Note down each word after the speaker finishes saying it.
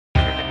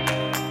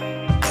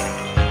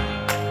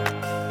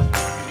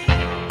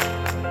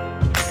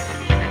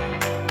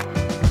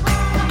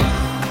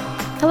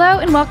Hello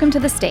and welcome to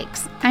The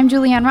Stakes. I'm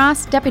Julianne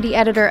Ross, Deputy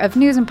Editor of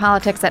News and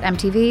Politics at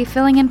MTV,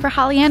 filling in for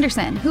Holly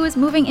Anderson, who is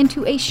moving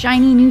into a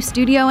shiny new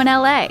studio in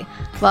LA.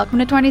 Welcome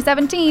to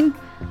 2017.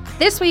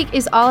 This week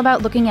is all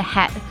about looking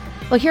ahead.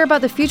 We'll hear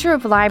about the future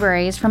of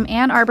libraries from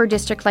Ann Arbor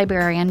District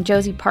Librarian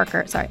Josie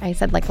Parker. Sorry, I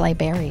said like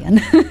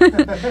librarian.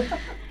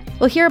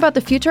 We'll hear about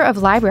the future of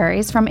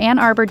libraries from Ann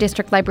Arbor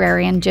District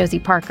Librarian Josie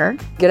Parker.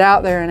 Get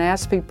out there and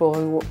ask people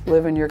who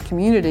live in your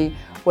community,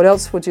 what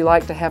else would you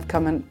like to have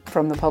coming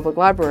from the public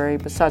library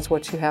besides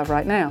what you have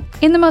right now?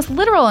 In the most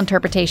literal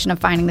interpretation of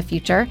finding the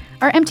future,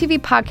 our MTV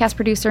podcast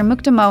producer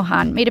Mukta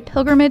Mohan made a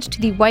pilgrimage to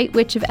the White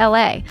Witch of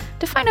LA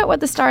to find out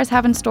what the stars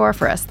have in store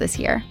for us this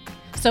year.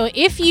 So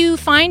if you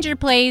find your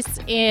place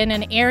in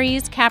an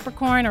Aries,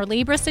 Capricorn, or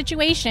Libra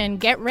situation,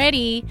 get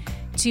ready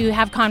to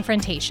have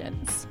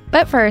confrontations.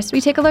 But first,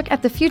 we take a look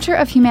at the future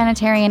of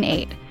humanitarian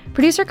aid.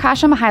 Producer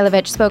Kasia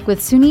Mychajlowycz spoke with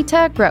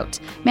Sunita Grote,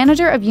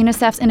 manager of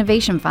UNICEF's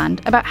Innovation Fund,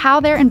 about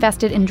how they're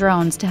invested in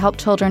drones to help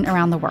children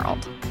around the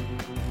world.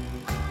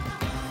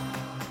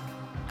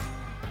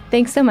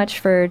 Thanks so much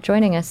for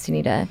joining us,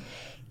 Sunita.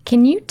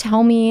 Can you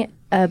tell me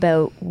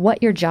about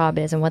what your job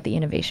is and what the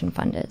Innovation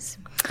Fund is?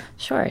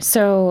 Sure.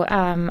 So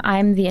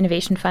I'm the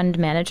Innovation Fund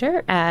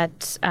manager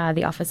at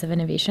the Office of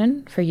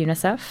Innovation for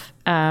UNICEF.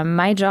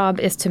 My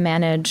job is to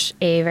manage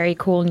a very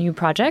cool new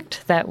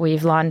project that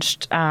we've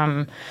launched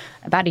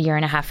about a year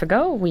and a half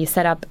ago. We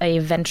set up a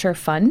venture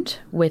fund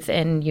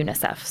within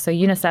UNICEF. So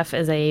UNICEF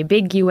is a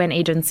big UN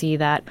agency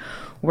that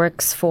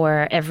works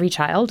for every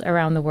child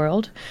around the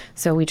world.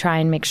 So we try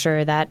and make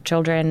sure that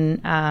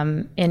children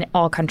in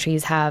all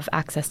countries have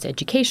access to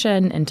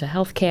education and to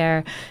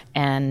healthcare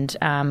and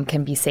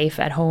can be safe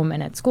at home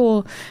and at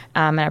school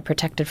and are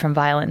protected from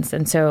violence.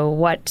 And so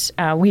what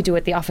we do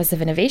at the Office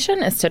of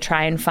Innovation is to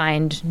try and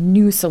find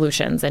new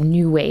solutions and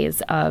new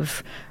ways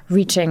of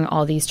reaching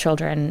all these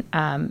children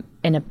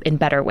in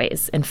better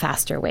ways, in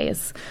faster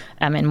ways,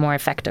 in more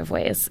effective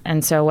ways.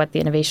 And so what the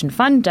Innovation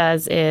Fund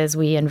does is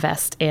we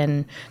invest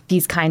in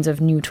these kinds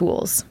of new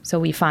tools. So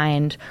we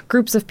find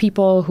groups of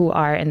people who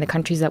are in the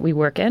countries that we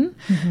work in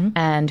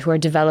and who are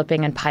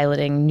developing and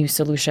piloting new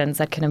solutions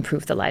that can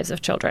improve the lives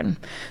of children.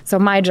 So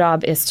my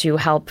job is to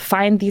help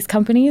find these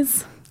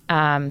companies,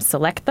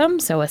 select them,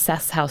 so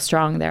assess how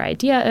strong their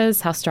idea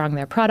is, how strong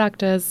their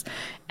product is,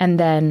 and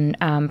then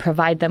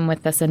provide them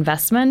with this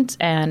investment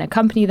and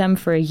accompany them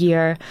for a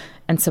year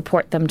and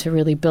support them to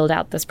really build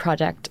out this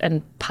project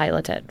and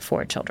pilot it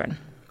for children.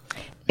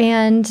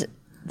 And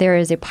there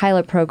is a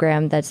pilot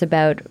program that's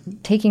about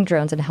taking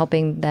drones and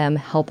helping them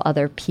help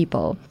other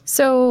people.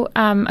 So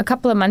a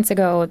couple of months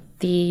ago,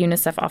 the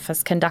UNICEF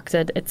office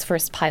conducted its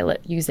first pilot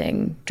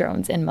using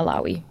drones in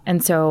Malawi.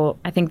 And so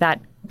I think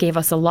that gave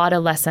us a lot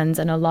of lessons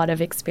and a lot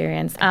of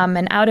experience.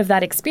 And out of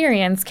that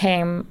experience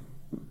came,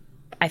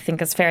 I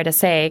think it's fair to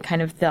say,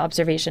 kind of the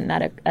observation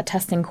that a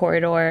testing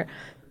corridor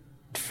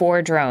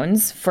for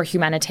drones for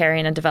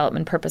humanitarian and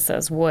development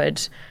purposes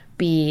would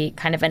be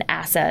kind of an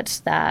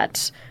asset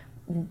that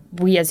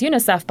we as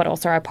UNICEF, but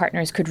also our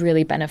partners, could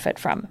really benefit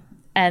from.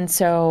 And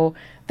so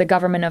the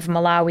government of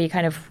Malawi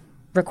kind of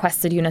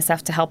requested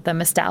UNICEF to help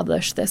them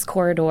establish this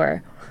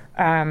corridor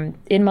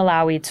in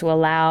Malawi to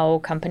allow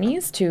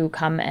companies to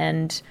come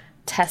and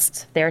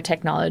test their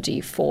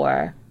technology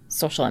for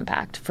social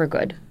impact, for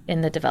good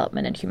in the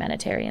development and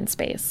humanitarian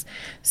space.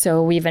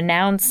 So we've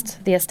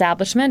announced the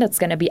establishment. It's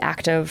going to be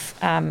active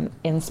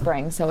in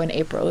spring, so in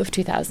April of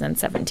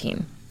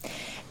 2017.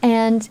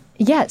 And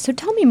so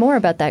tell me more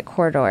about that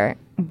corridor.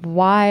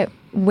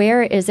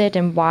 Where is it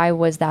and why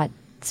was that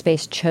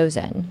space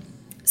chosen?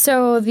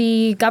 So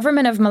the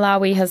government of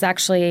Malawi has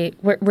actually,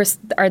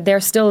 they're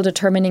still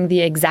determining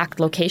the exact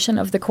location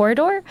of the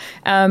corridor,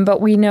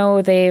 but we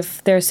know they're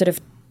sort of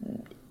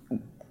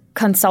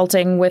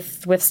consulting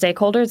with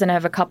stakeholders and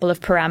have a couple of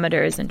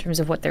parameters in terms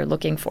of what they're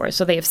looking for.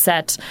 So they've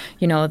set,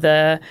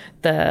 the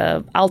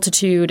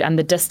altitude and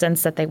the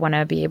distance that they want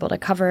to be able to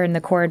cover in the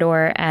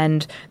corridor,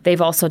 and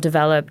they've also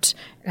developed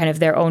kind of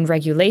their own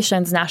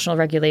regulations, national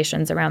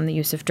regulations around the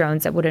use of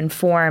drones that would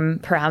inform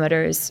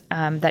parameters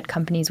that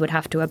companies would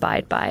have to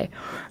abide by.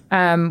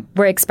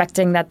 We're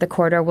expecting that the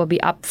corridor will be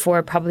up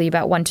for probably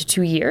about 1 to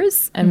 2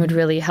 years and would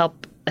really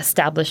help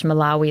establish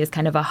Malawi as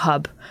kind of a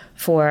hub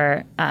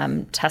for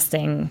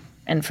testing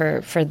and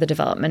for the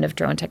development of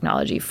drone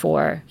technology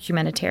for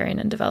humanitarian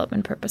and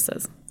development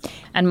purposes.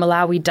 And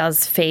Malawi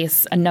does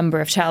face a number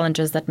of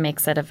challenges that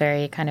makes it a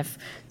very kind of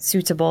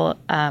suitable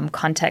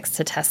context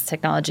to test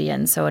technology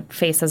in. So it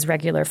faces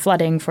regular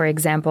flooding, for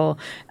example,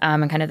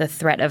 and kind of the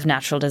threat of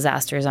natural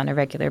disasters on a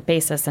regular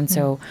basis. And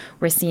so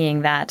we're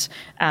seeing that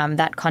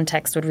that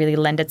context would really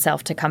lend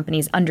itself to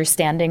companies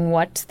understanding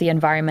what the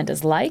environment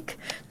is like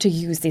to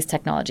use these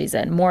technologies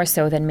in, more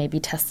so than maybe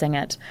testing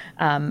it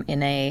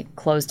in a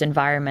closed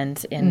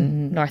environment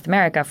in North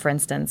America, for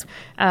instance.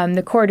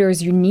 The corridor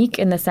is unique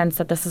in the sense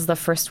that this is the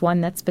first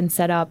one that's been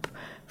set up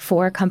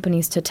for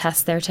companies to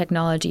test their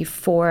technology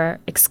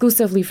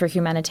exclusively for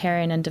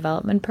humanitarian and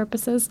development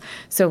purposes.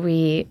 So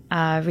we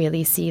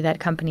really see that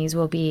companies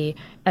will be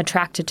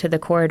attracted to the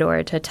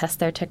corridor to test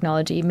their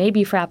technology,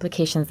 maybe for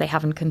applications they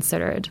haven't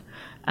considered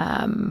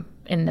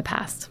in the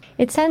past.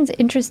 It sounds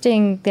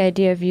interesting, the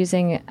idea of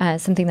using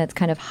something that's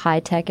kind of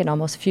high-tech and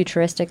almost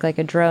futuristic like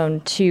a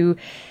drone to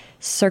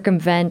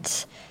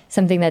circumvent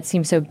something that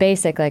seems so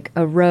basic like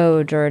a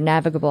road or a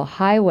navigable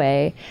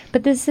highway.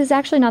 But this is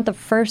actually not the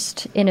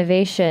first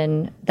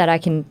innovation that I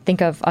can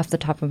think of off the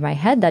top of my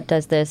head that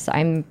does this.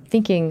 I'm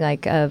thinking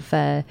like of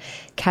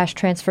cash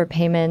transfer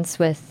payments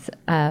with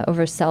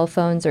over cell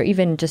phones, or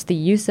even just the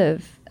use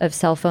of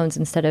cell phones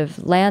instead of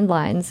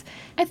landlines.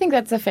 I think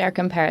that's a fair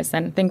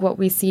comparison. I think what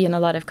we see in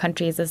a lot of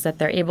countries is that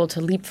they're able to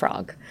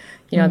leapfrog.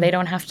 You know, they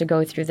don't have to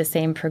go through the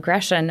same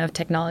progression of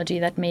technology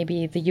that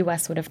maybe the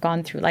U.S. would have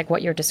gone through, like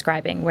what you're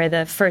describing, where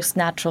the first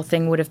natural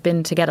thing would have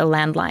been to get a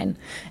landline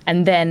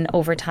and then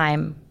over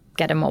time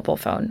get a mobile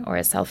phone or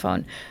a cell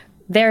phone.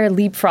 They're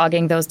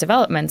leapfrogging those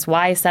developments.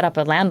 Why set up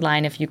a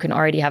landline if you can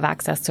already have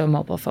access to a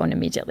mobile phone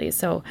immediately?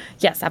 So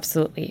yes,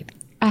 absolutely.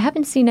 I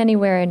haven't seen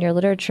anywhere in your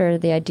literature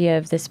the idea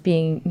of this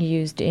being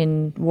used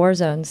in war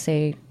zones,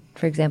 say,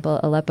 for example,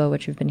 Aleppo,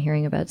 which we've been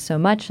hearing about so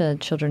much,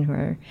 children who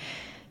are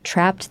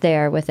trapped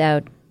there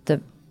without the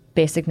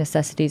basic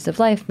necessities of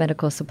life,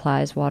 medical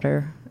supplies,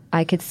 water.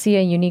 I could see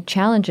a unique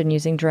challenge in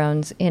using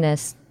drones in a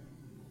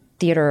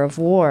theater of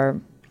war,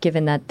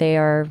 given that they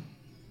are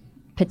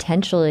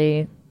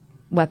potentially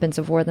weapons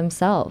of war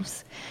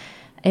themselves.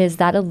 Is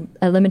that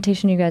a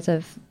limitation you guys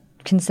have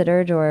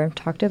considered or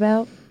talked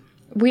about?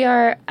 We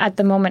are, at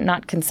the moment,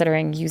 not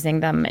considering using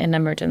them in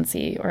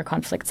emergency or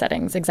conflict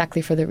settings,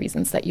 exactly for the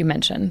reasons that you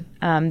mentioned.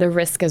 The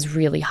risk is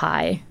really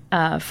high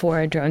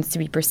for drones to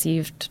be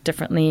perceived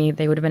differently.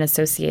 They would have been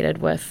associated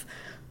with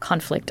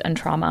conflict and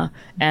trauma,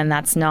 and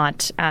that's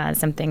not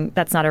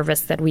that's not a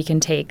risk that we can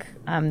take.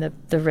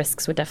 The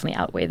risks would definitely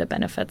outweigh the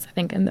benefits, I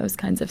think, in those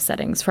kinds of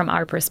settings from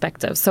our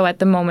perspective. So at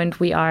the moment,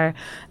 we are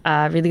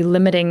really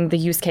limiting the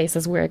use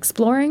cases we're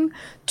exploring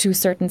to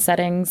certain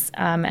settings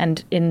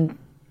and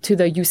to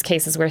the use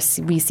cases where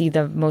we see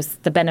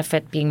the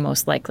benefit being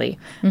most likely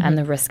and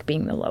the risk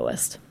being the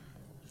lowest.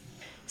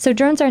 So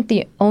drones aren't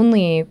the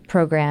only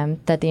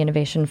program that the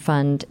Innovation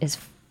Fund is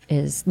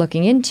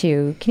looking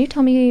into. Can you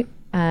tell me,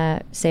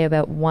 say,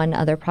 about one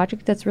other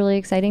project that's really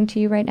exciting to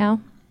you right now?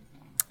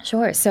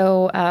 Sure.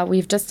 So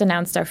we've just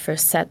announced our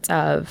first set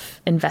of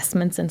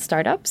investments in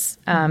startups.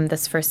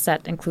 This first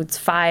set includes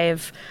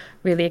 5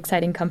 really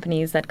exciting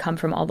companies that come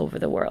from all over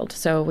the world.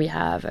 So we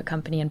have a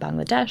company in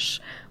Bangladesh,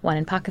 one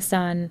in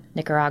Pakistan,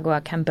 Nicaragua,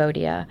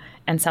 Cambodia,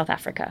 and South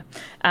Africa.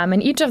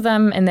 And each of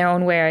them, in their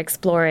own way, are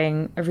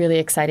exploring a really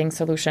exciting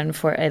solution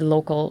for a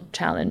local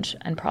challenge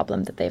and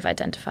problem that they've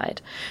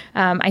identified.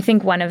 I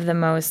think one of the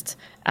most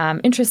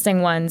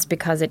interesting ones,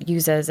 because it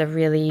uses a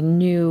really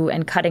new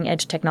and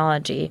cutting-edge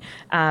technology,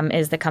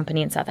 is the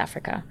company in South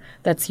Africa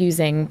that's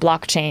using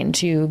blockchain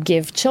to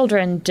give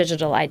children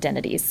digital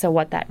identities. So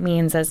what that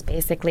means is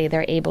basically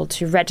they're able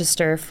to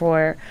register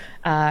for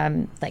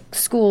like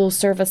school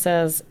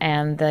services,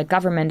 and the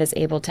government is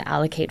able to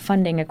allocate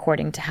funding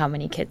according to how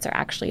many kids are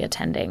actually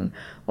attending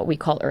what we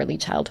call early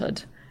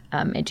childhood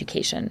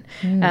education.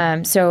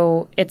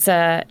 So it's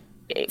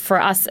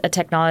for us, a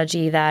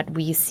technology that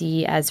we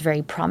see as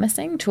very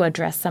promising to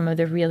address some of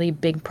the really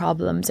big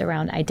problems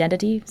around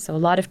identity. So a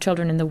lot of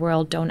children in the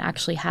world don't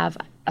actually have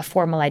a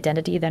formal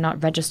identity. They're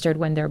not registered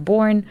when they're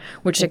born,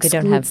 which excludes them.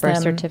 They don't have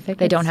birth certificates.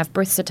 They don't have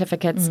birth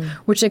certificates,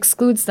 which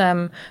excludes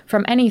them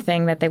from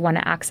anything that they want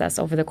to access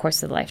over the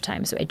course of the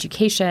lifetime. So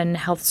education,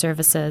 health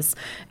services.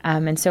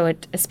 And so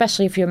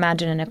especially if you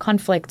imagine in a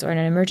conflict or in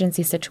an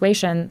emergency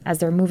situation, as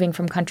they're moving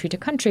from country to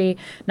country,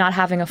 not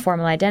having a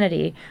formal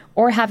identity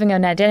or having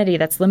an identity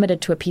that's limited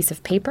to a piece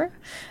of paper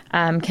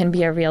can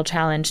be a real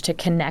challenge to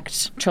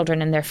connect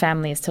children and their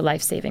families to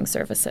life-saving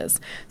services.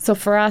 So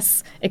for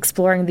us,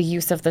 exploring the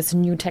use of this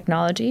new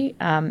technology,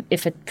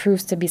 if it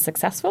proves to be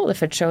successful,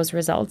 if it shows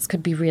results,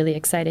 could be really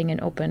exciting and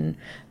open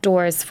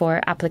doors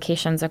for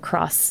applications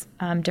across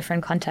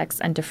different contexts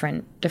and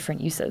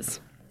different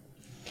uses.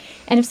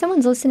 And if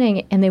someone's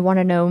listening and they want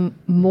to know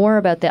more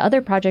about the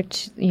other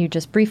project you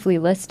just briefly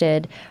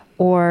listed,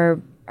 or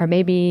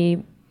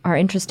maybe are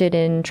interested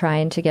in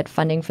trying to get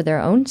funding for their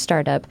own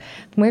startup,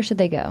 where should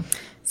they go?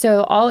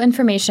 So all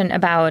information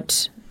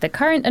about the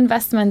current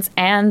investments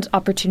and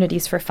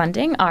opportunities for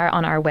funding are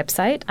on our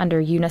website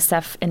under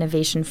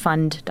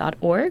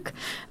unicefinnovationfund.org.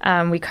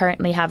 We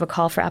currently have a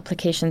call for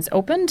applications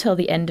open till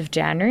the end of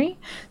January.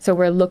 So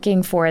we're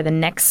looking for the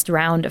next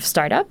round of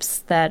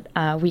startups that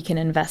we can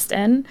invest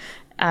in.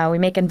 We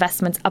make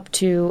investments up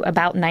to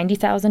about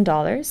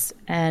 $90,000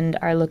 and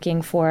are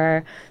looking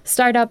for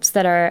startups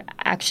that are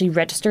actually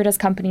registered as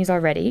companies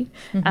already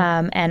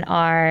and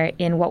are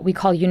in what we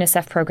call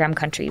UNICEF program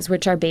countries,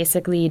 which are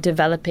basically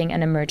developing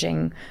and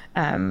emerging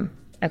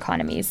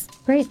economies.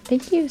 Great.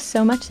 Thank you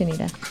so much,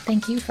 Sunita.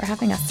 Thank you for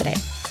having us today.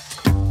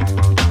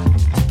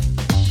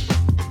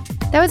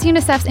 That was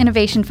UNICEF's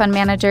Innovation Fund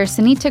Manager,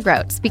 Sunita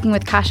Grote, speaking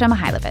with Kasia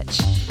Mychajlowycz.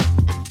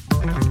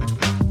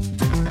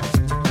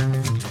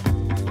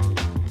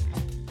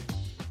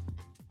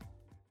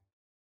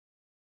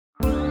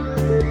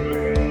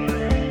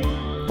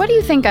 What do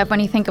you think of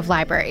when you think of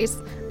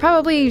libraries?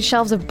 Probably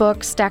shelves of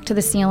books stacked to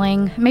the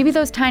ceiling, maybe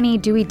those tiny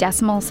Dewey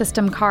Decimal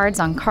System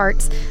cards on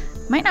carts.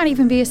 Might not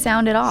even be a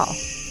sound at all.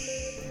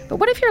 But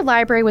what if your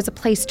library was a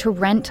place to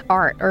rent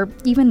art or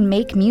even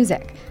make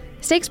music?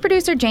 Stakes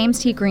producer James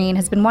T. Green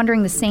has been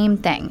wondering the same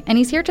thing, and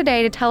he's here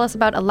today to tell us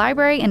about a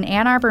library in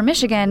Ann Arbor,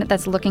 Michigan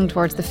that's looking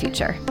towards the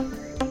future.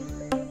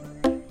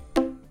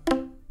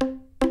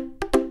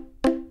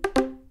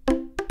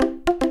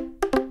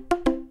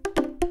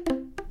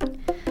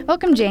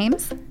 Welcome,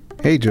 James.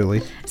 Hey,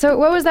 Julie. So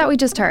what was that we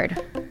just heard?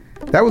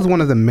 That was one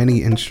of the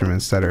many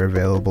instruments that are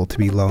available to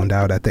be loaned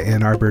out at the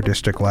Ann Arbor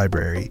District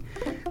Library.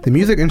 The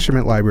Music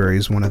Instrument Library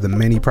is one of the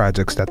many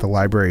projects that the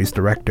library's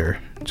director,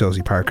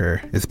 Josie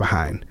Parker, is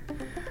behind.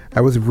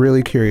 I was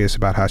really curious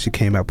about how she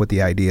came up with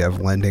the idea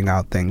of lending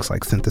out things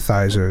like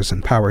synthesizers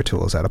and power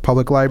tools at a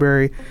public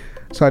library,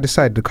 so I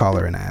decided to call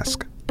her and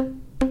ask.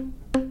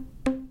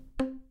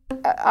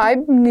 I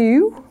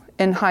knew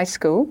in high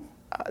school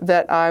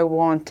that I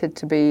wanted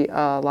to be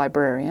a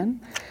librarian,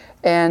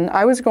 and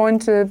I was going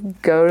to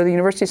go to the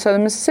University of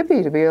Southern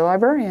Mississippi to be a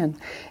librarian.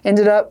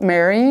 Ended up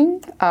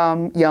marrying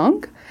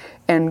young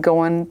and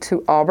going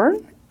to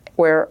Auburn,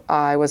 where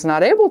I was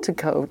not able to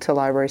go to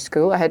library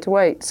school. I had to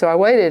wait. So I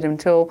waited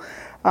until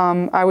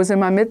I was in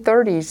my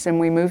mid-30s, and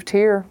we moved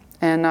here,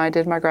 and I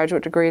did my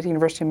graduate degree at the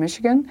University of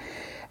Michigan.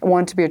 I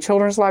wanted to be a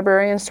children's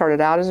librarian, started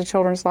out as a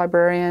children's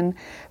librarian,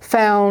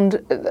 found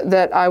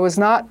that I was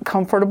not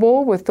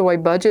comfortable with the way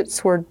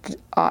budgets were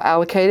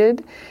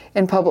allocated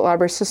in public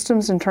library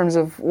systems in terms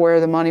of where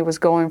the money was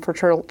going for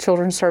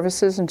children's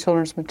services and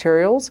children's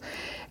materials.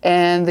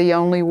 And the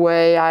only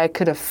way I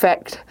could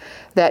affect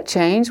that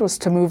change was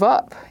to move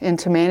up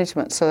into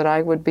management so that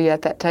I would be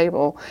at that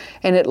table.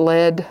 And it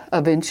led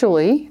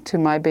eventually to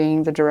my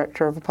being the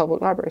director of a public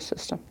library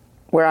system,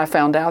 where I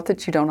found out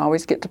that you don't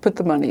always get to put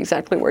the money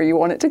exactly where you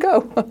want it to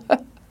go.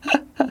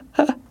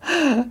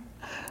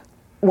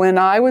 When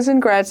I was in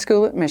grad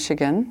school at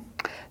Michigan,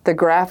 the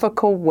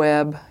graphical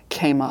web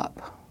came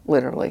up,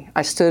 literally.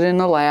 I stood in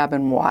the lab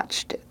and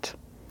watched it.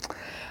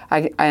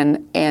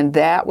 And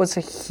that was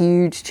a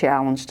huge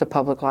challenge to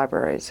public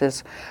libraries.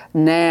 Is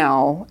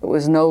now it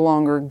was no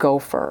longer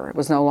Gopher, it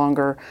was no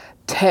longer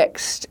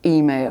text,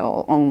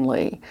 email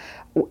only,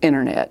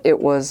 internet. It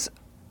was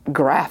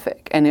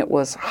graphic, and it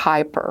was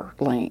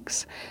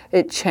hyperlinks.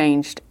 It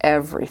changed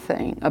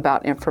everything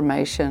about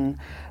information,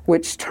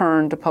 which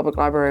turned the public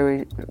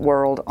library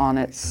world on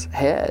its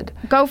head.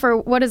 Gopher,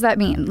 what does that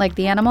mean? Like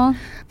the animal?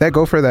 That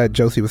Gopher that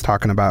Josie was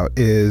talking about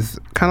is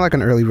kind of like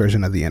an early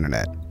version of the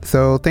internet.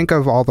 So think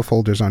of all the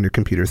folders on your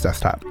computer's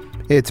desktop.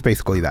 It's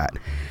basically that.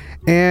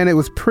 And it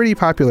was pretty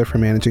popular for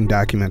managing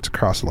documents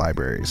across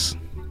libraries.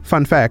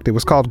 Fun fact, it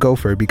was called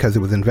Gopher because it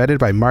was invented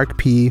by Mark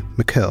P.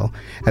 McKill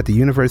at the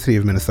University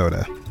of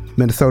Minnesota.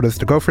 Minnesota's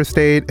the Gopher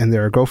state, and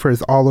there are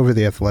Gophers all over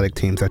the athletic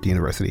teams at the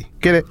university.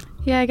 Get it?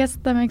 Yeah, I guess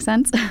that makes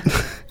sense.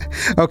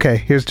 Okay,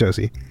 here's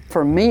Josie.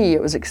 For me,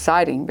 it was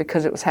exciting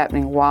because it was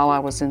happening while I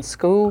was in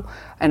school,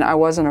 and I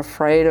wasn't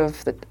afraid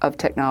of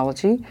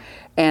technology,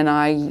 and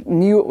I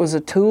knew it was a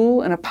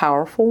tool and a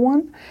powerful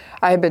one.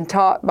 I had been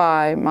taught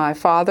by my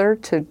father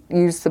to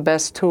use the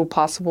best tool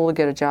possible to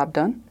get a job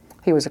done.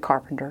 He was a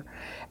carpenter.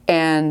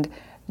 And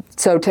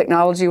so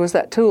technology was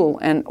that tool.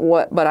 And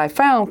what I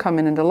found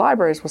coming into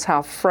libraries was how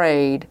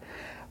afraid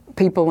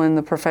people in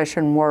the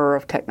profession were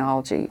of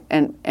technology.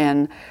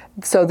 And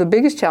so the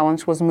biggest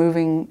challenge was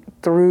moving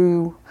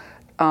through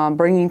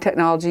bringing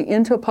technology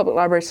into a public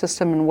library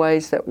system in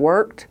ways that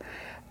worked,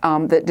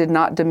 that did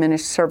not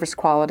diminish service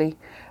quality,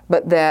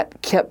 but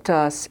that kept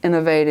us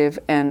innovative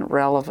and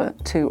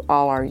relevant to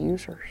all our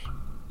users.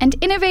 And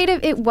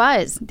innovative it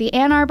was. The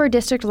Ann Arbor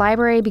District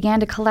Library began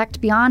to collect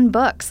beyond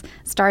books,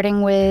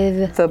 starting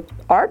with the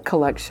art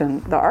collection.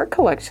 The art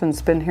collection's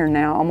been here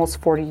now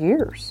almost 40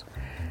 years.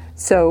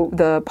 So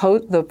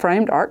the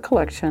framed art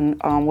collection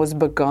was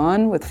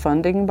begun with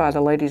funding by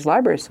the Ladies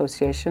Library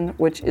Association,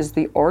 which is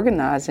the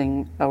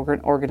organizing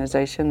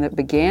organization that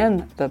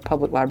began the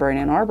public library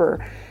in Ann Arbor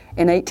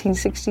in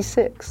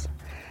 1866.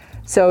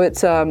 So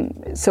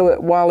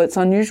while it's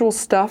unusual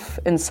stuff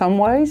in some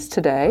ways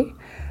today,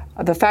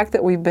 the fact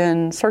that we've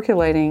been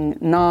circulating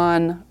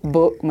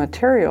non-book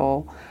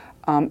material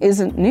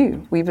isn't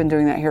new. We've been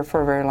doing that here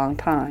for a very long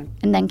time.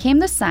 And then came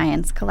the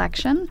science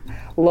collection.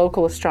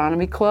 Local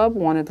astronomy club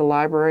wanted the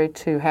library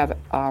to have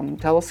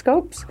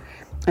telescopes,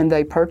 and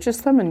they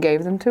purchased them and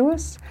gave them to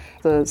us.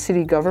 The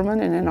city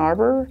government in Ann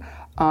Arbor,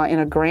 in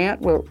a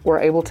grant, were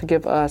able to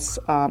give us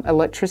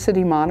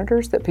electricity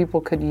monitors that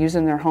people could use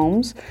in their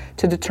homes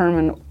to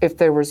determine if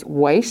there was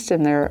waste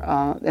in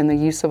the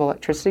use of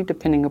electricity,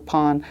 depending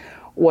upon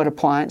what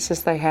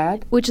appliances they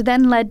had. Which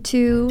then led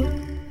to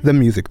the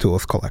music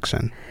tools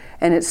collection.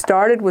 And it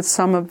started with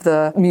some of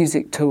the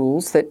music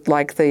tools that,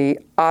 like the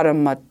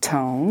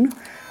automaton,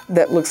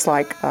 that looks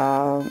like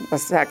a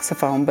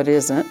saxophone but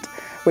isn't,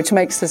 which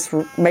makes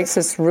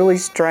this really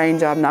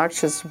strange,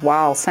 obnoxious,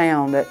 wild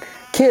sound that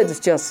kids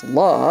just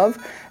love,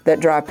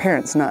 that drive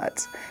parents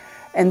nuts.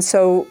 And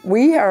so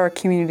we are a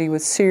community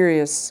with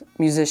serious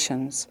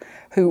musicians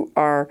who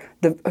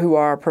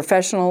are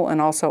professional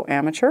and also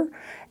amateur,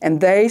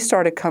 and they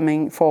started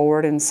coming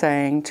forward and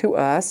saying to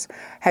us,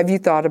 have you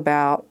thought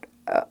about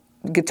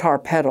guitar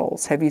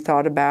pedals? Have you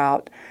thought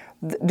about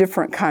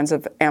different kinds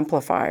of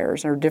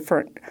amplifiers or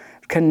different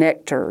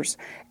connectors?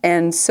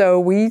 And so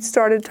we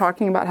started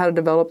talking about how to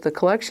develop the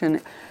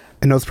collection.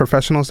 And those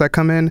professionals that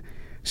come in,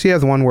 she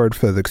has one word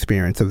for the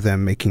experience of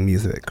them making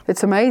music.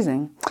 It's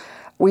amazing.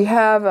 We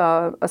have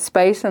a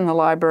space in the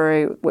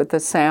library with a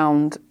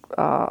sound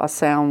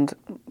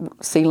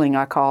ceiling,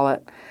 I call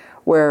it,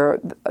 where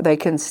they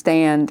can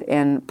stand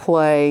and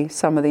play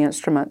some of the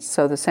instruments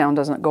so the sound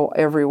doesn't go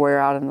everywhere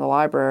out in the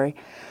library.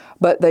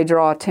 But they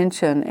draw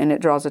attention, and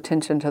it draws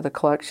attention to the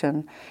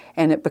collection,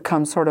 and it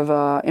becomes sort of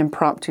an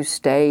impromptu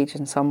stage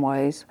in some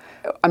ways.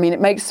 I mean,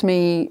 it makes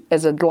me,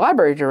 as a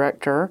library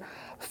director,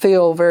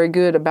 feel very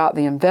good about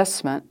the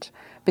investment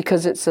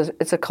because it's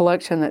a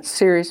collection that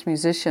serious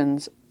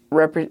musicians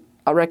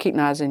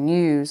recognize and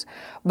use,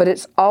 but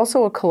it's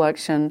also a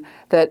collection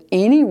that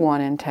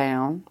anyone in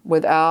town,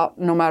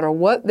 no matter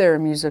what their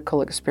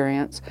musical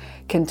experience,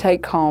 can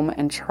take home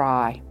and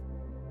try.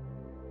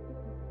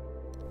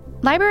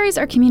 Libraries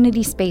are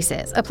community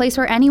spaces, a place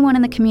where anyone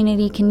in the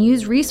community can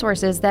use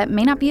resources that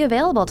may not be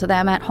available to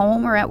them at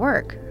home or at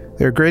work.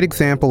 They're a great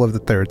example of the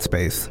third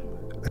space,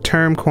 a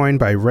term coined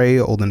by Ray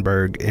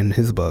Oldenburg in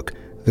his book,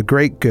 The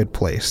Great Good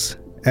Place,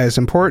 as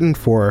important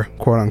for,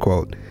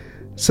 quote-unquote,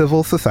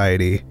 civil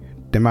society,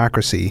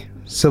 democracy,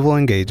 civil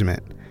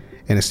engagement,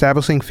 and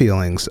establishing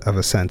feelings of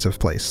a sense of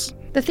place.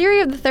 The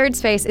theory of the third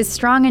space is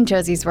strong in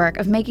Josie's work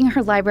of making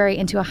her library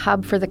into a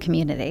hub for the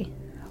community.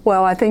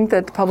 Well, I think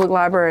that public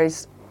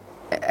libraries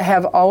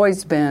have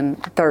always been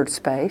third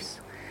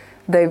space.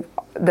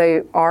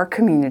 They are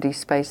community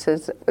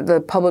spaces.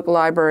 The public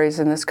libraries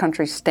in this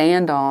country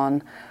stand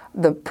on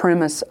the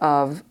premise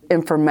of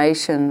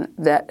information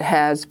that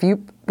has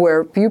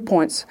where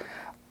viewpoints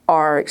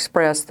are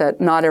expressed that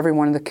not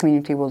everyone in the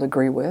community will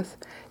agree with,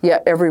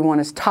 yet everyone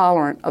is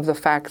tolerant of the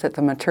fact that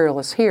the material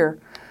is here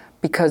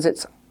because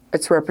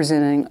it's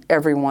representing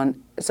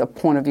everyone. It's a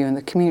point of view in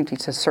the community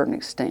to a certain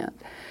extent.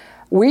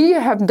 We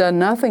have done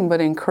nothing but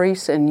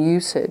increase in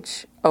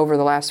usage over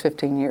the last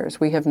 15 years.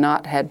 We have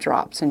not had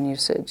drops in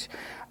usage.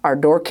 Our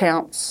door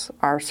counts,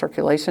 our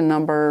circulation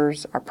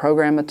numbers, our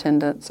program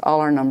attendance, all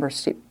our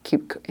numbers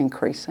keep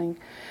increasing.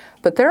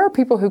 But there are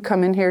people who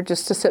come in here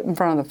just to sit in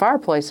front of the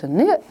fireplace and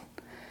knit.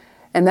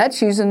 And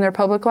that's using their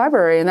public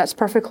library, and that's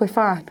perfectly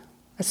fine.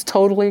 It's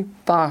totally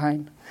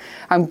fine.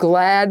 I'm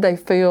glad they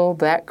feel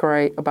that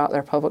great about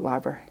their public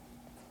library.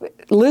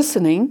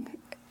 Listening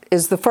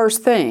is the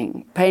first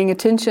thing. Paying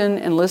attention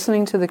and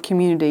listening to the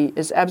community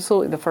is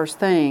absolutely the first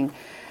thing.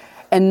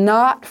 And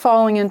not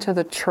falling into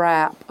the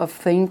trap of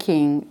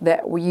thinking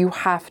that you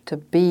have to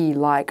be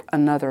like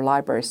another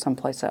library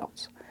someplace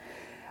else.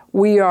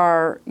 We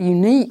are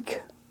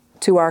unique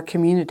to our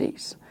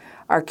communities.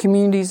 Our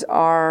communities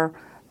are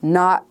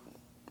not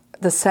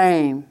the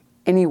same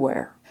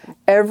anywhere.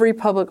 Every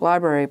public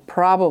library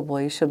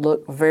probably should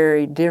look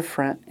very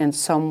different in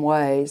some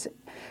ways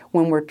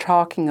when we're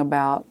talking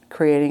about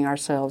creating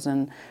ourselves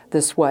in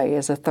this way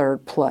as a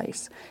third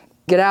place.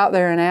 Get out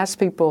there and ask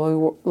people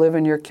who live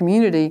in your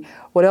community,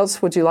 what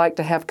else would you like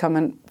to have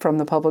coming from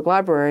the public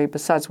library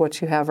besides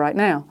what you have right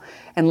now?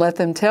 And let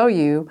them tell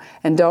you,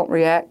 and don't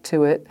react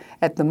to it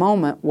at the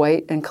moment.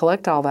 Wait and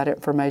collect all that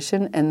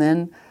information, and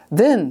then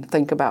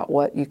think about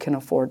what you can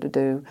afford to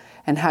do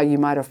and how you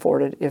might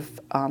afford it if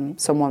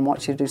someone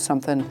wants you to do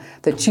something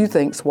that you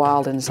think's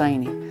wild and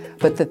zany,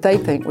 but that they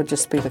think would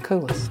just be the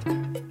coolest.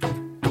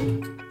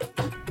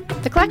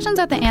 The collections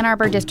at the Ann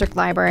Arbor District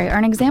Library are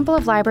an example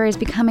of libraries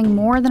becoming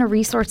more than a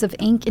resource of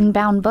ink and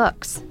bound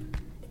books,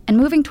 and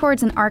moving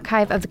towards an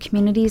archive of the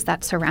communities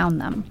that surround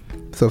them.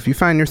 So if you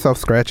find yourself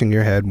scratching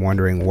your head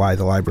wondering why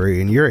the library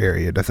in your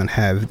area doesn't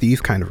have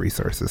these kind of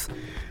resources,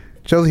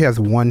 Josie has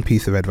one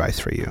piece of advice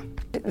for you.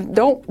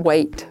 Don't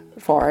wait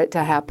for it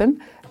to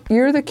happen.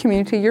 You're the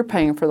community, you're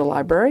paying for the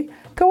library.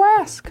 Go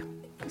ask.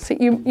 See,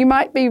 you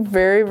might be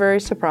very,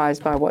 very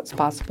surprised by what's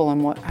possible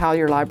and how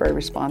your library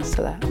responds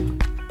to that.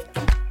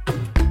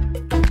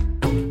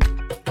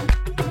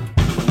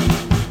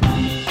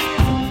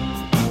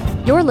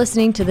 You're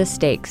listening to The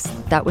Stakes.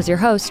 That was your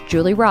host,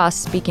 Julie Ross,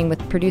 speaking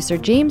with producer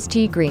James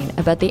T. Green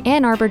about the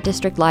Ann Arbor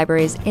District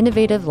Library's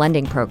innovative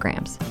lending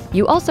programs.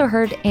 You also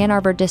heard Ann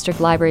Arbor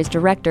District Library's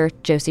director,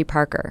 Josie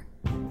Parker.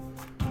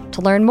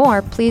 To learn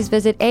more, please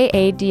visit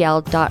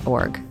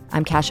aadl.org.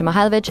 I'm Kasia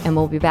Mychajlowycz, and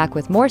we'll be back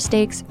with more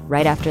Stakes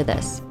right after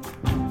this.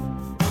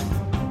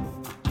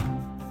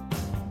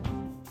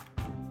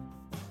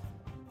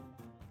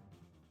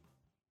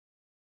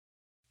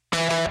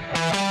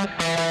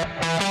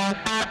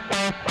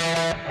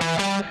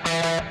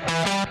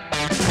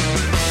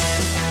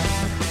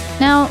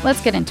 Now,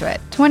 let's get into it.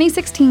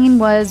 2016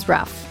 was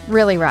rough,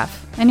 really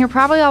rough, and you're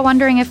probably all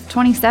wondering if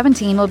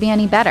 2017 will be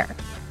any better.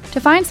 To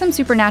find some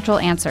supernatural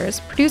answers,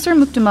 producer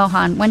Mukta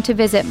Mohan went to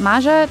visit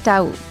Maja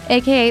D'Aoust,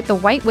 a.k.a. the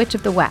White Witch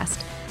of the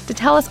West, to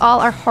tell us all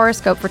our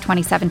horoscope for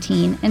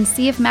 2017 and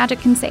see if magic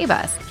can save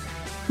us.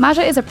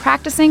 Maja is a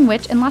practicing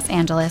witch in Los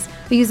Angeles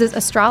who uses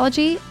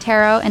astrology,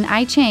 tarot, and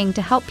I Ching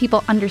to help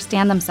people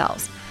understand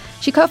themselves.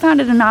 She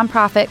co-founded a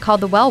nonprofit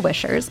called the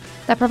Well-Wishers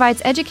that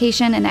provides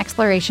education and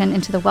exploration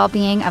into the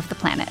well-being of the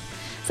planet.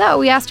 So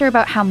we asked her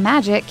about how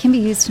magic can be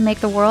used to make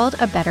the world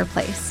a better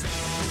place.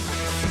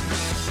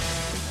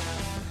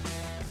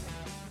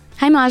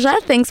 Hi, Maja.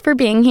 Thanks for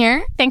being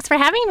here. Thanks for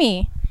having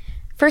me.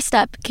 First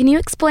up, can you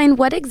explain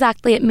what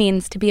exactly it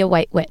means to be a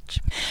white witch?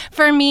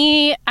 For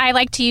me, I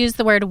like to use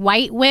the word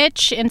white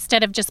witch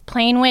instead of just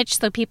plain witch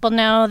so people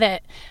know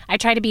that I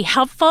try to be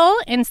helpful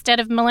instead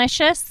of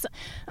malicious.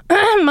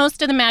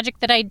 Most of the magic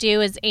that I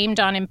do is aimed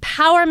on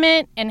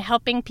empowerment and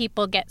helping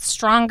people get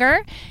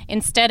stronger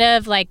instead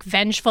of like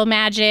vengeful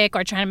magic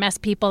or trying to mess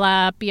people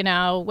up,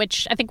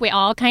 which I think we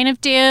all kind of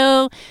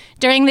do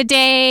during the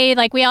day.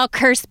 Like we all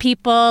curse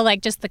people,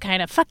 like just the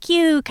kind of fuck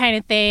you kind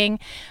of thing.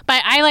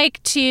 But I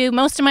like to,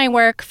 most of my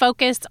work,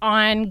 focus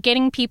on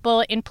getting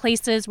people in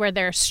places where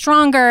they're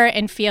stronger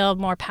and feel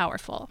more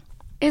powerful.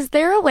 Is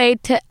there a way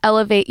to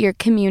elevate your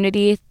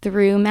community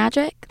through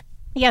magic?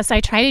 Yes, I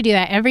try to do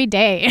that every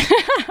day.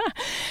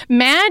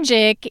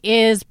 Magic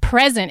is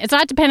present. It's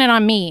not dependent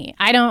on me.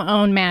 I don't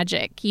own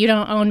magic. You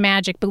don't own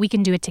magic, but we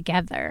can do it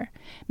together.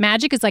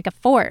 Magic is like a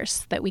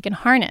force that we can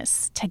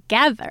harness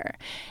together.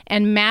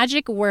 And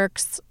magic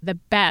works the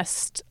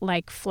best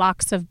like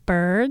flocks of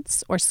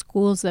birds or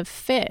schools of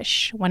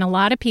fish. When a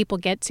lot of people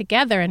get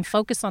together and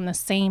focus on the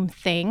same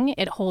thing,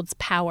 it holds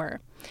power.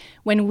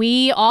 When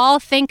we all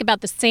think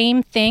about the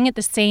same thing at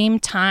the same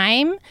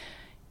time,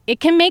 it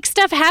can make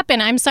stuff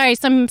happen. I'm sorry,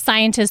 some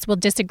scientists will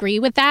disagree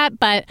with that,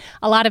 but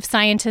a lot of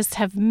scientists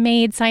have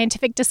made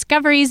scientific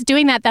discoveries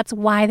doing that. That's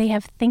why they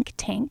have think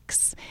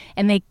tanks,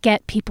 and they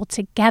get people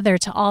together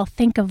to all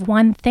think of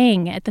one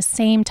thing at the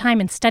same time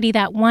and study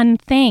that one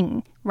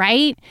thing,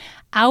 right?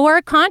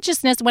 Our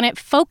consciousness, when it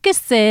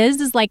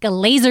focuses, is like a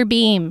laser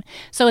beam.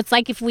 So it's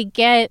like if we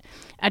get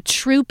a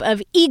troop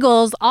of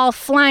eagles all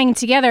flying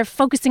together,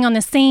 focusing on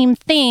the same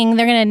thing,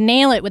 they're going to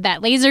nail it with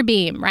that laser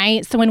beam,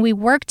 right? So when we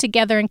work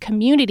together in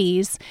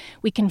communities,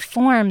 we can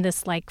form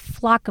this like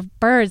flock of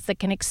birds that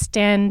can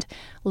extend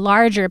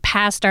larger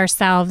past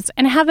ourselves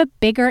and have a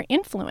bigger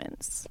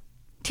influence.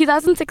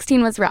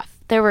 2016 was rough.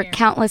 There were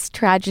countless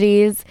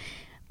tragedies.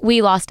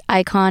 We lost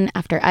icon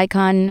after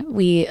icon.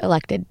 We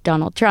elected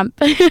Donald Trump.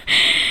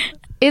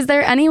 Is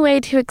there any way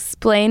to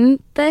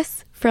explain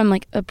this from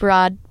like a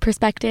broad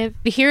perspective?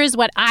 Here's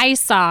what I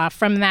saw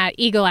from that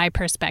eagle eye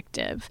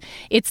perspective.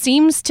 It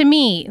seems to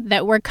me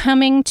that we're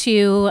coming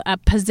to a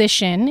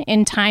position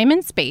in time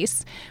and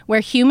space where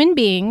human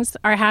beings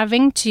are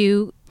having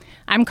to,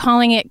 I'm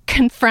calling it,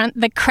 confront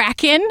the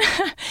Kraken.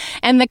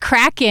 And the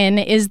Kraken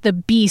is the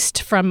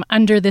beast from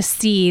under the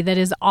sea that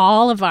is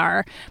all of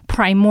our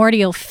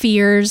primordial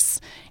fears,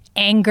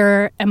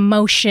 anger,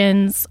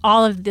 emotions,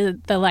 all of the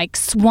like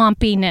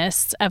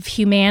swampiness of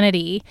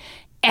humanity.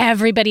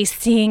 Everybody's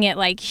seeing it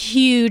like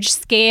huge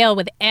scale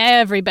with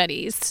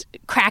everybody's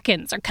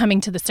Krakens are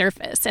coming to the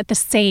surface at the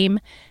same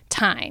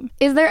time.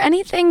 Is there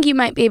anything you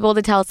might be able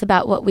to tell us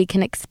about what we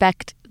can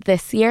expect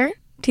this year,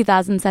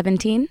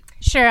 2017?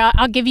 Sure,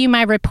 I'll give you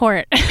my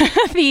report.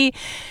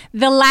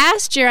 The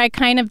last year I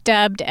kind of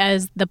dubbed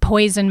as the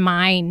poison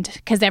mind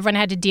because everyone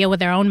had to deal with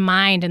their own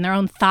mind and their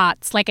own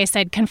thoughts. Like I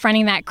said,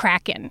 confronting that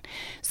Kraken.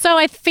 So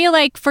I feel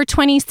like for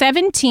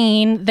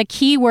 2017, the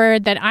key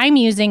word that I'm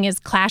using is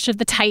Clash of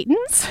the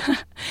Titans,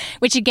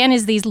 which again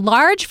is these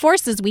large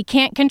forces we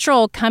can't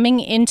control coming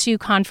into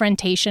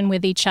confrontation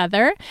with each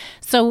other.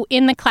 So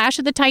in the Clash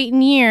of the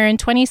Titan year in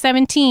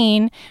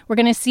 2017, we're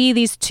going to see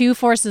these two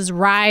forces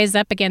rise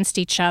up against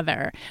each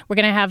other. We're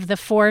going to have the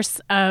force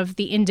of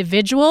the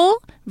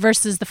individual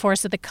versus the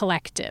force of the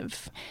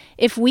collective.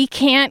 If we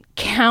can't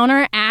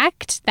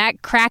counteract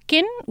that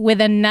Kraken with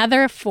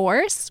another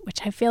force,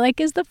 which I feel like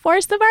is the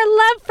force of our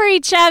love for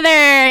each other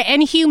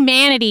and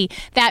humanity,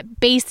 that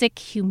basic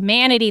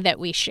humanity that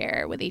we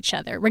share with each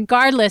other,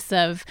 regardless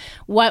of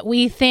what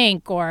we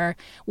think or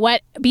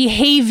what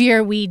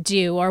behavior we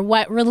do or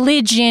what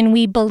religion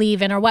we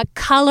believe in or what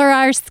color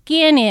our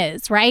skin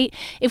is, right?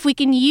 If we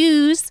can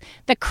use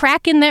the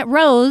Kraken that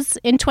rose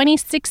in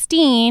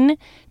 2016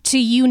 to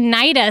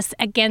unite us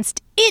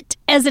against it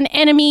as an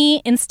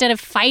enemy instead of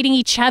fighting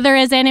each other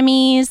as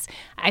enemies,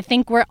 I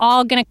think we're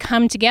all going to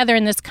come together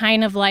in this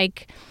kind of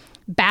like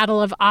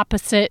battle of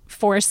opposite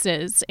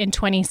forces in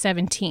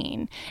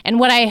 2017. And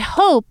what I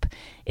hope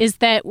is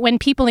that when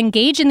people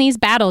engage in these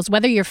battles,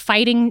 whether you're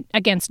fighting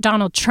against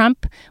Donald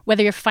Trump,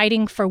 whether you're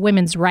fighting for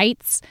women's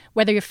rights,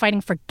 whether you're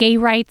fighting for gay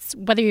rights,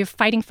 whether you're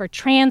fighting for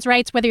trans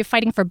rights, whether you're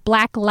fighting for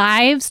Black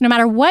lives, no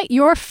matter what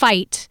your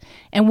fight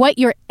and what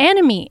your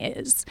enemy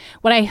is,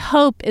 what I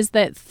hope is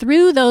that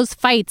through those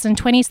fights in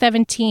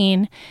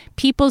 2017,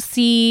 people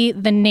see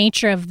the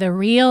nature of the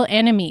real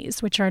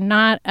enemies, which are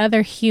not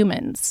other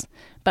humans,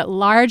 but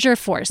larger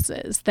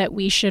forces that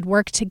we should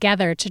work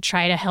together to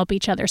try to help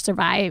each other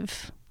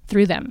survive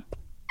through them.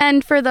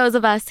 And for those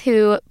of us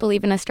who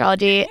believe in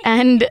astrology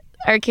and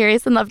are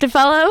curious and love to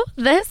follow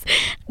this.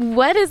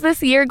 What is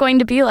this year going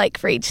to be like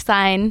for each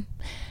sign?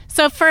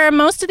 So for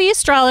most of the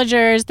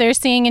astrologers, they're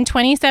seeing in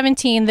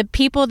 2017, the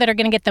people that are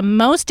going to get the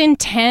most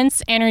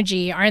intense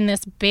energy are in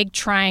this big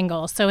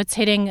triangle. So it's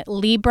hitting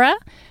Libra,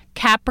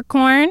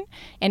 Capricorn,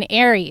 and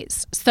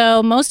Aries.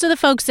 So most of the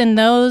folks in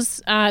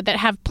those that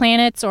have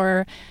planets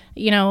or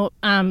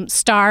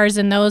stars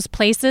in those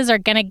places are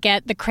going to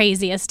get the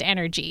craziest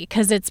energy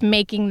because it's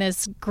making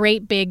this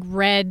great big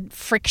red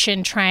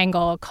friction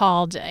triangle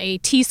called a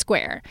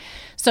T-square.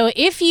 So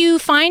if you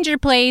find your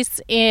place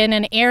in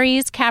an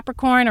Aries,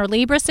 Capricorn, or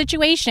Libra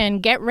situation,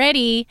 get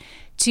ready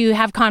to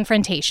have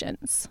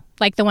confrontations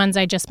like the ones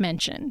I just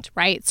mentioned,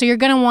 right? So you're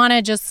going to want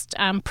to just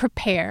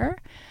prepare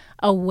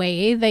a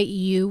way that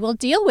you will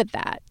deal with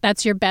that.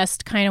 That's your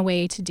best kind of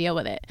way to deal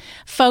with it.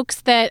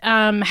 Folks that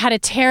had a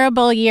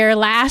terrible year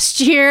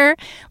last year,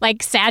 like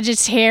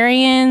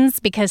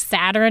Sagittarians, because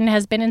Saturn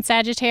has been in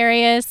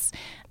Sagittarius,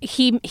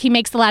 he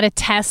makes a lot of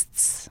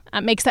tests,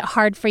 makes it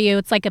hard for you.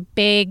 It's like a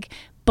big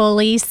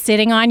bully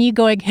sitting on you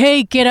going,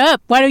 hey, get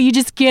up. Why don't you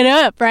just get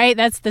up, right?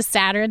 That's the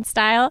Saturn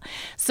style.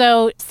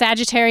 So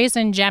Sagittarius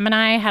and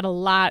Gemini had a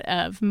lot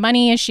of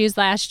money issues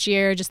last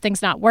year, just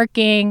things not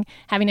working,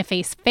 having to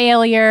face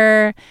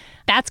failure.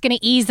 That's going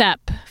to ease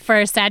up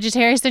for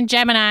Sagittarius and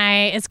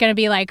Gemini. It's going to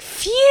be like,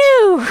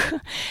 phew,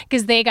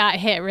 because they got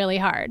hit really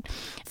hard.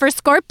 For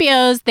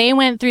Scorpios, they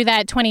went through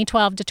that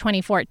 2012 to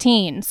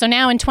 2014. So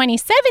now in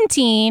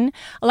 2017,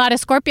 a lot of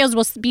Scorpios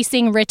will be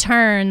seeing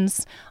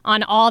returns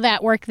on all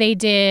that work they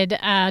did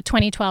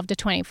 2012 to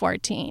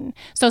 2014.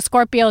 So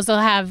Scorpios will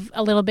have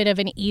a little bit of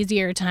an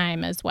easier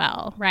time as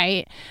well,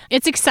 right?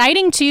 It's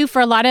exciting too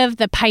for a lot of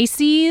the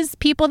Pisces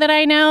people that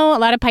I know. A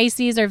lot of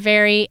Pisces are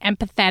very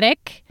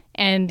empathetic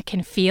and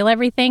can feel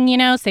everything,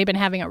 so they've been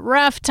having a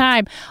rough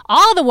time.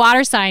 All the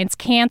water signs,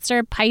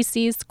 Cancer,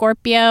 Pisces,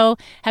 Scorpio,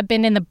 have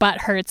been in the butt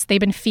hurts. They've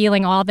been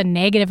feeling all the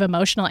negative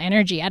emotional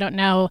energy. I don't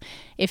know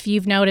if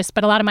you've noticed,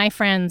 but a lot of my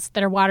friends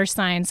that are water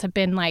signs have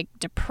been like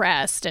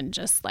depressed and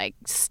just like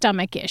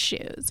stomach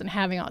issues and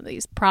having all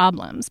these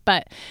problems.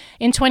 But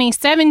in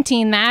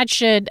 2017, that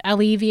should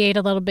alleviate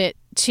a little bit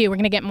too. We're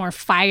going to get more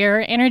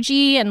fire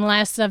energy and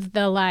less of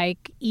the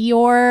like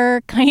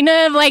Eeyore kind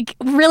of like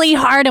really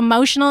hard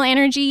emotional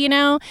energy,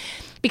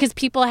 because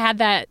people had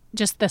that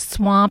just the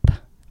swamp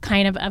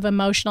kind of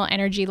emotional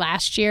energy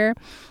last year.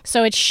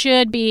 So it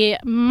should be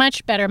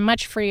much better,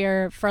 much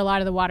freer for a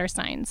lot of the water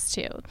signs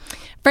too.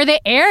 For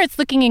the air, it's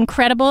looking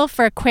incredible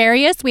for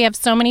Aquarius. We have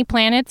so many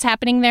planets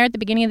happening there at the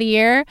beginning of the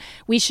year.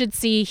 We should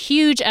see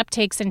huge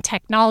uptakes in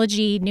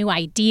technology, new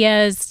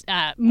ideas,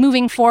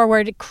 moving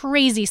forward,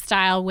 crazy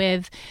style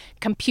with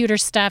computer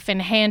stuff and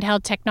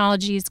handheld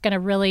technology is going to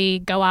really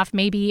go off.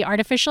 Maybe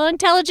artificial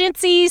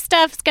intelligence-y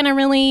stuff is going to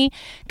really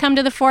come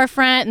to the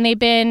forefront. And they've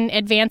been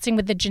advancing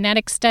with the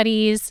genetic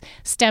studies,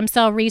 stem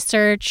cell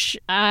research.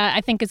 I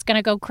think it's going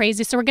to go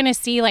crazy. So we're going to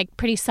see like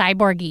pretty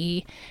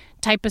cyborg-y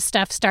type of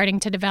stuff starting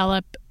to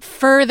develop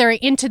further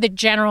into the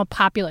general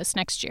populace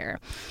next year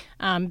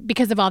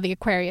because of all the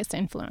Aquarius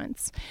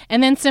influence.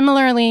 And then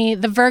similarly,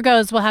 the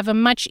Virgos will have a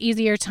much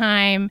easier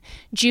time.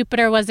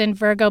 Jupiter was in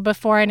Virgo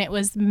before, and it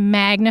was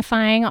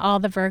magnifying all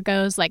the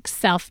Virgos, like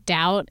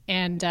self-doubt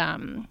and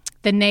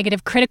the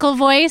negative critical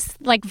voice.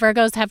 Like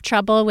Virgos have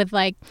trouble with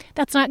like,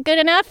 that's not good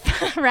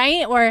enough,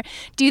 right? Or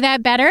do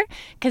that better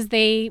because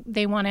they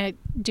want to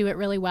do it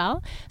really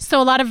well. So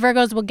a lot of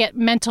Virgos will get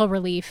mental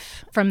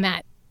relief from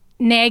that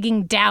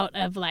nagging doubt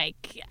of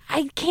like,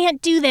 I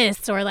can't do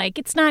this, or like,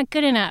 it's not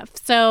good enough.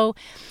 So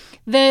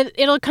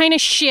it'll kind of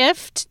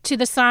shift to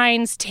the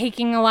signs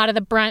taking a lot of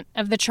the brunt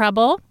of the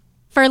trouble.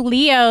 For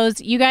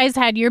Leos, you guys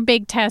had your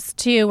big test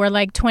too, where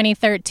like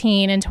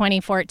 2013 and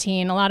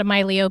 2014, a lot of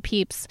my Leo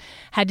peeps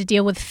had to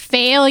deal with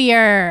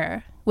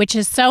failure, which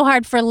is so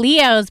hard for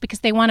Leos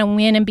because they want to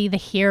win and be the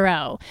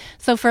hero.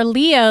 So for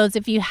Leos,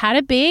 if you had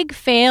a big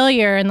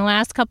failure in the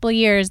last couple of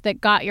years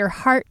that got your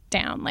heart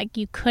down, like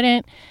you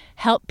couldn't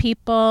help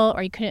people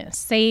or you couldn't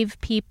save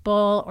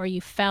people or you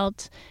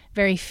felt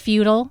very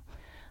futile,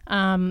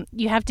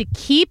 you have to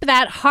keep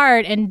that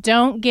heart and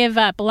don't give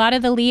up. A lot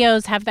of the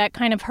Leos have that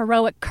kind of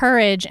heroic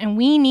courage, and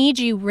we need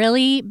you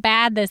really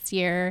bad this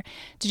year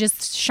to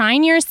just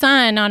shine your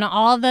sun on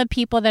all the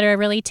people that are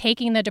really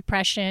taking the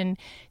depression,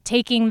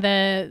 taking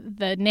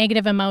the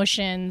negative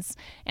emotions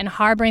and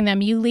harboring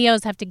them. You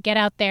Leos have to get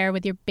out there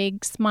with your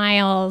big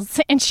smiles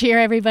and cheer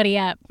everybody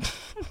up.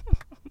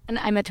 And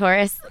I'm a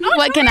Taurus.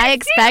 What can I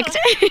expect?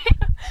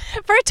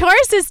 For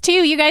Tauruses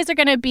too, you guys are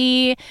going to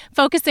be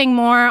focusing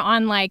more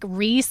on like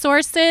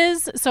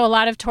resources. So a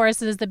lot of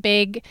Tauruses, the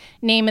big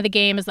name of the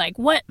game is like,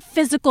 what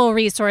physical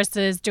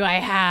resources do I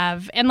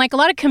have? And like a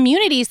lot of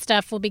community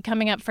stuff will be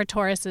coming up for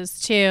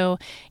Tauruses too,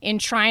 in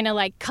trying to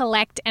like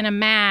collect and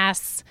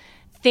amass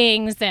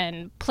things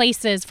and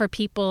places for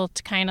people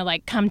to kind of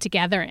like come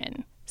together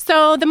in.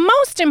 So the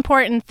most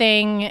important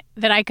thing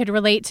that I could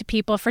relate to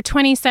people for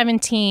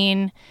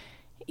 2017,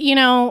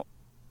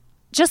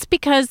 just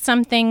because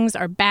some things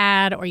are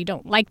bad or you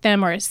don't like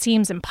them or it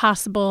seems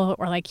impossible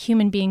or like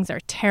human beings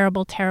are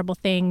terrible, terrible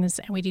things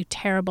and we do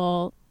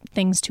terrible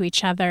things to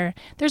each other,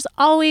 there's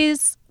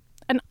always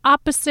an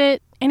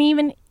opposite and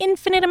even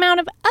infinite amount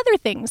of other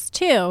things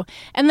too.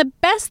 And the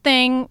best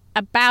thing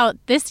about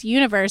this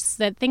universe is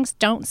that things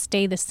don't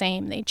stay the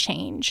same, they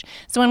change.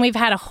 So when we've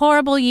had a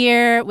horrible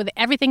year with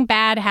everything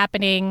bad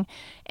happening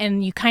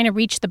and you kind of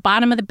reach the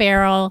bottom of the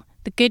barrel,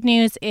 the good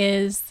news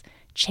is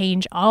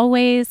change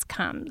always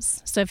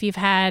comes. So if you've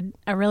had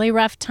a really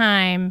rough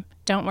time,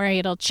 don't worry,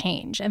 it'll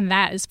change. And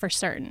that is for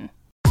certain.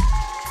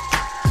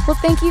 Well,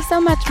 thank you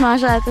so much,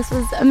 Maja. This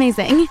was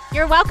amazing.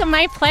 You're welcome.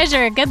 My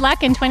pleasure. Good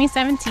luck in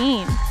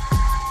 2017.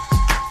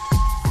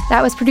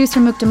 That was producer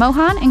Mukta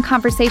Mohan in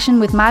conversation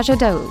with Maja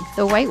D'Aoust,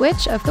 the White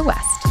Witch of the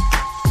West.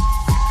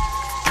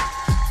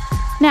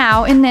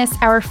 Now, in this,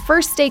 our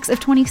first Stakes of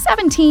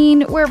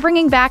 2017, we're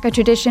bringing back a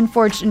tradition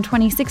forged in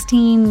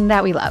 2016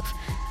 that we love.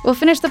 We'll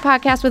finish the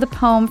podcast with a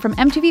poem from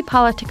MTV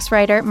politics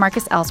writer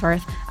Marcus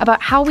Ellsworth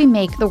about how we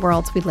make the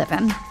worlds we live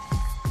in.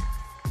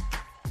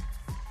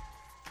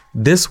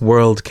 This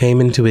world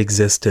came into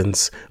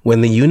existence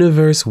when the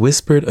universe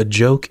whispered a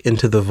joke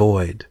into the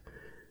void.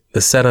 The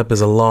setup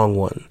is a long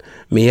one,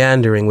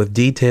 meandering with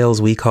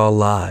details we call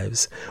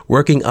lives,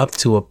 working up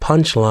to a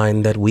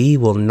punchline that we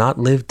will not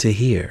live to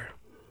hear.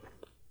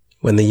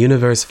 When the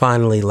universe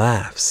finally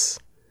laughs,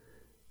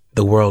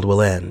 the world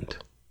will end.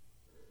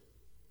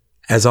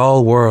 As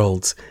all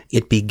worlds,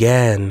 it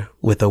began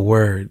with a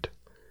word.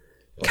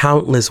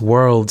 Countless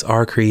worlds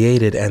are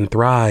created and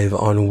thrive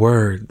on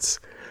words,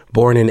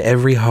 born in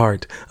every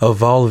heart,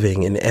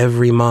 evolving in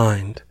every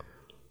mind.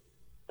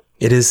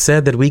 It is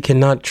said that we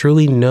cannot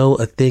truly know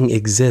a thing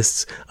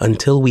exists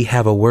until we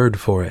have a word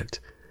for it,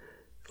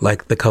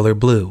 like the color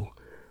blue,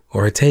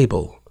 or a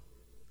table,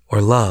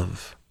 or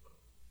love.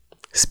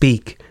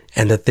 Speak,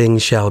 and a thing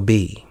shall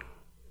be.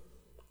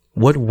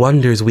 What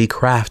wonders we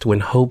craft when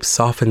hope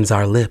softens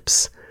our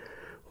lips.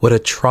 What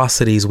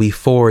atrocities we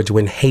forge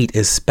when hate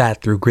is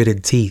spat through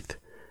gritted teeth.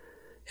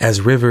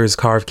 As rivers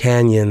carve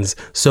canyons,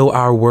 so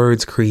our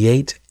words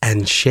create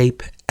and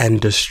shape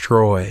and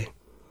destroy.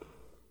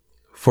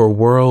 For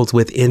worlds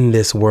within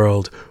this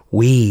world,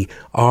 we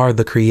are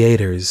the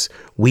creators.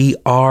 We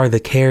are the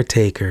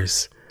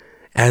caretakers.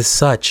 As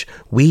such,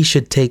 we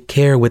should take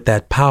care with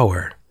that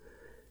power.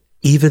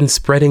 Even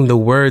spreading the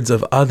words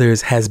of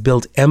others has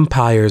built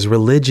empires,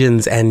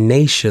 religions, and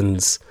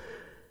nations.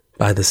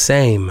 By the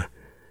same,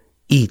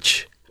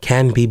 each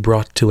can be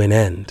brought to an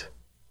end.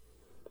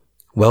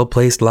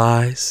 Well-placed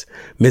lies,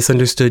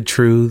 misunderstood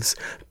truths,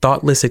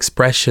 thoughtless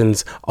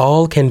expressions,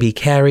 all can be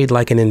carried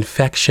like an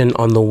infection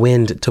on the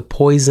wind to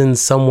poison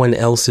someone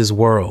else's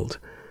world,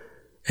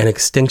 an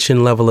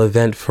extinction-level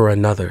event for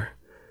another,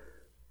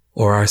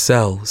 or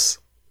ourselves.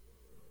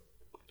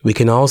 We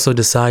can also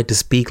decide to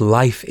speak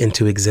life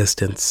into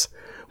existence.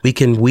 We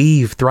can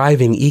weave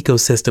thriving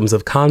ecosystems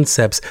of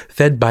concepts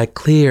fed by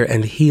clear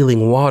and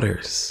healing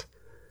waters.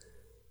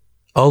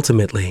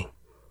 Ultimately,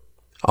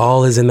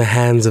 all is in the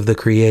hands of the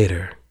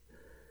Creator.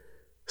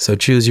 So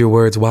choose your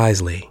words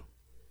wisely.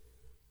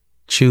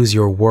 Choose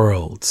your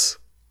worlds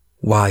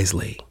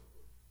wisely.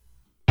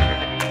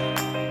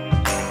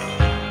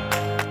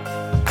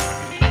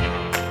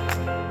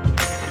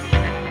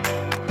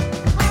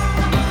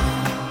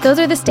 Those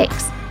are the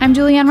stakes. I'm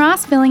Julianne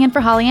Ross, filling in for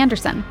Holly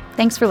Anderson.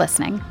 Thanks for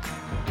listening.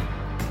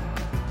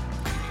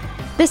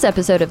 This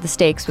episode of The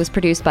Stakes was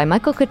produced by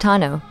Michael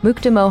Catano,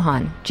 Mukta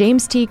Mohan,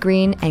 James T.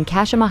 Green, and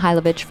Kasia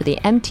Mychajlowycz for the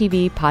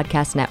MTV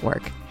Podcast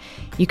Network.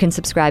 You can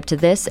subscribe to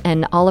this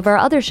and all of our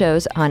other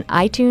shows on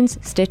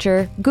iTunes,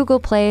 Stitcher,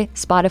 Google Play,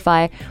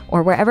 Spotify,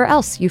 or wherever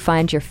else you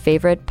find your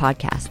favorite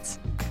podcasts.